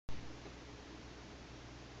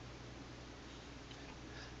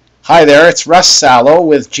Hi there, it's Russ Sallow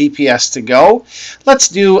with GPS to Go. Let's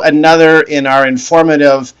do another in our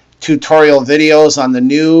informative tutorial videos on the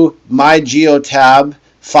new Geotab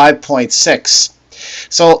 5.6.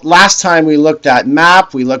 So last time we looked at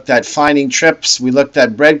map, we looked at finding trips, we looked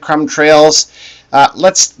at breadcrumb trails.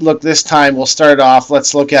 Let's look this time, we'll start off,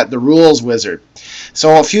 let's look at the rules wizard.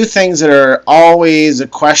 So a few things that are always a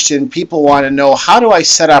question, people want to know, how do I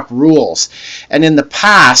set up rules? And in the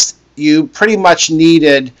past, you pretty much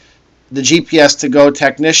needed the GPS to Go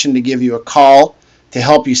technician to give you a call to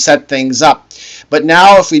help you set things up. But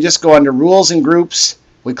now if we just go under rules and groups,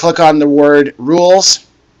 we click on the word rules,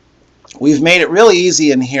 we've made it really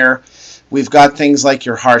easy in here. We've got things like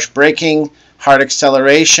your harsh braking, hard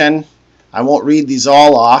acceleration. I won't read these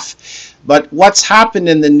all off, but what's happened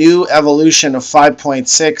in the new evolution of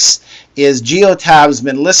 5.6 is Geotab's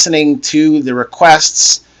been listening to the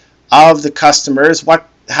requests of the customers, what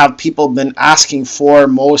have people been asking for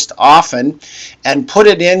most often, and put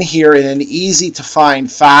it in here in an easy to find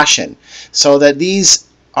fashion so that these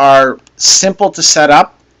are simple to set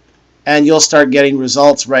up and you'll start getting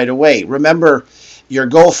results right away. Remember, your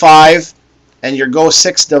Go 5 and your Go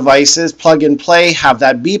 6 devices, plug and play, have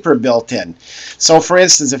that beeper built in. So for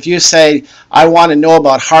instance, if you say, I want to know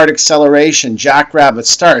about hard acceleration, Jackrabbit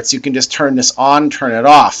starts, you can just turn this on, turn it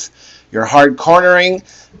off. Your hard cornering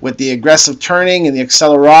with the aggressive turning and the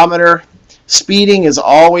accelerometer. Speeding is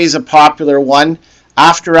always a popular one.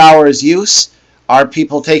 After hours use, are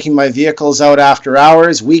people taking my vehicles out after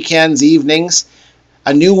hours, weekends, evenings?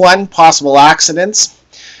 A new one, possible accidents.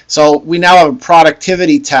 So we now have a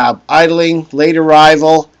productivity tab, idling, late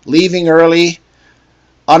arrival, leaving early,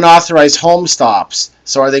 unauthorized home stops.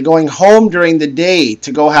 So are they going home during the day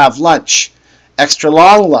to go have lunch, extra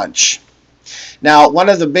long lunch? Now, one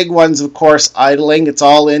of the big ones, of course, idling. It's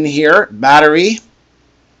all in here. Battery.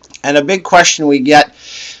 And a big question we get,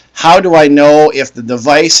 how do I know if the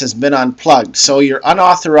device has been unplugged? So your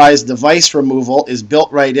unauthorized device removal is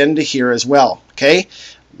built right into here as well. Okay?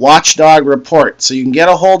 Watchdog report. So you can get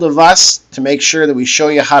a hold of us to make sure that we show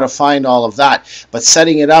you how to find all of that. But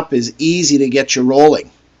setting it up is easy to get you rolling.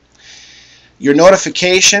 Your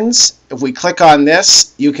notifications, if we click on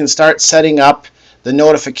this, you can start setting up the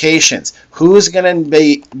notifications. Who's going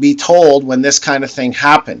to be told when this kind of thing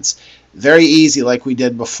happens? Very easy, like we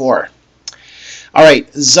did before. All right,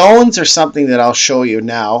 zones are something that I'll show you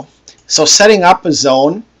now. So setting up a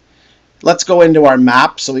zone, let's go into our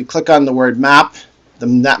map. So we click on the word map.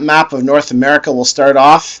 That map of North America will start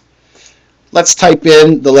off. Let's type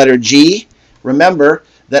in the letter G. Remember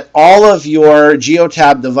that all of your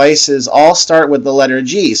Geotab devices all start with the letter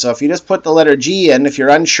G. So if you just put the letter G in, if you're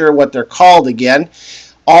unsure what they're called again,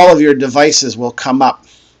 all of your devices will come up.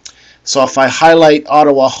 So if I highlight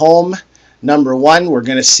Ottawa Home, number 1, we're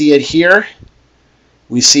going to see it here.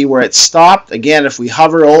 We see where it stopped. Again, if we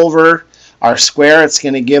hover over our square, it's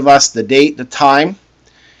going to give us the date, the time.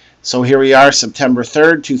 So here we are, September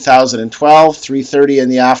 3rd, 2012, 3:30 in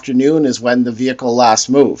the afternoon is when the vehicle last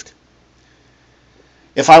moved.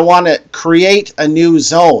 If I want to create a new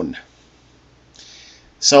zone,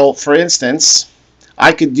 so for instance,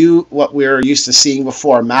 I could do what we're used to seeing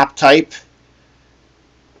before, map type.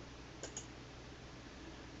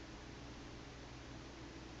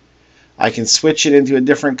 I can switch it into a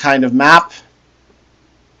different kind of map.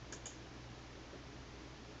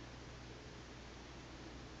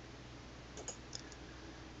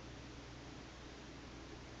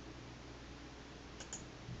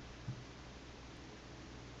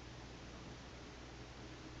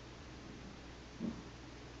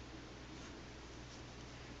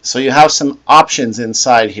 So you have some options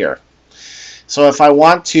inside here. So if I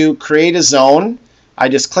want to create a zone, I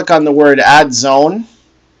just click on the word add zone.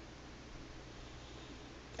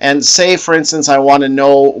 And say, for instance, I want to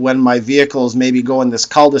know when my vehicles maybe go in this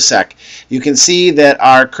cul-de-sac. You can see that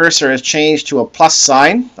our cursor has changed to a plus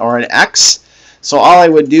sign or an X. So all I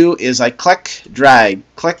would do is I click,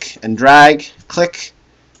 and drag, click,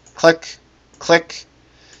 click, click.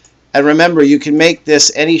 And remember, you can make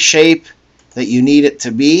this any shape that you need it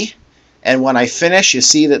to be, and when I finish, you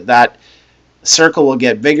see that that circle will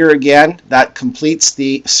get bigger again. That completes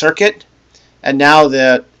the circuit, and now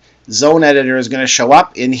the zone editor is going to show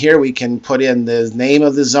up. In here we can put in the name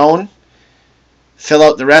of the zone, fill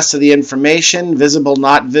out the rest of the information, visible,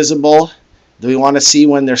 not visible. Do we want to see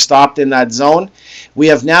when they're stopped in that zone? We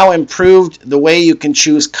have now improved the way you can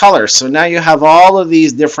choose colors. So now you have all of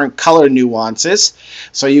these different color nuances.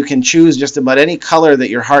 So you can choose just about any color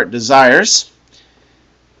that your heart desires.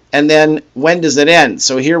 And then when does it end?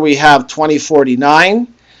 So here we have 2049.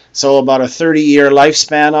 So about a 30-year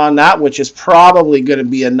lifespan on that, which is probably going to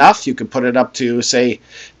be enough. You could put it up to, say,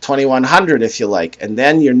 2100 if you like, and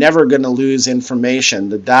then you're never going to lose information.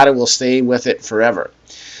 The data will stay with it forever.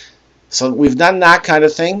 So we've done that kind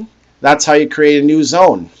of thing. That's how you create a new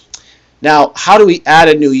zone. Now, how do we add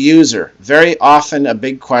a new user? Very often a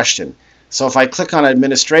big question. So if I click on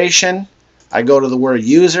administration, I go to the word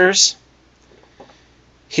users.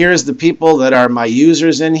 Here's the people that are my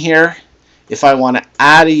users in here. If I want to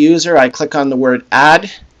add a user, I click on the word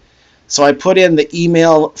add. So I put in the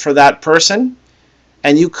email for that person.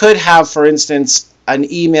 And you could have, for instance,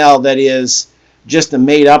 an email that is just a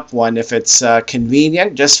made-up one if it's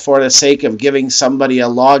convenient, just for the sake of giving somebody a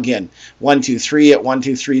login.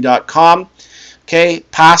 123@123.com. Okay,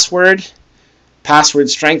 password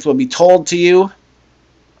strength will be told to you.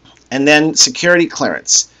 And then security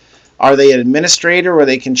clearance. Are they an administrator where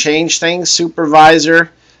they can change things, supervisor,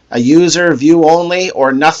 a user, view only,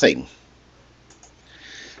 or nothing?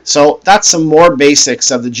 So that's some more basics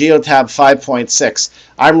of the Geotab 5.6.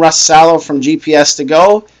 I'm Russ Sallow from GPS to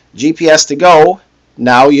Go. GPS to Go,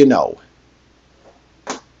 now you know.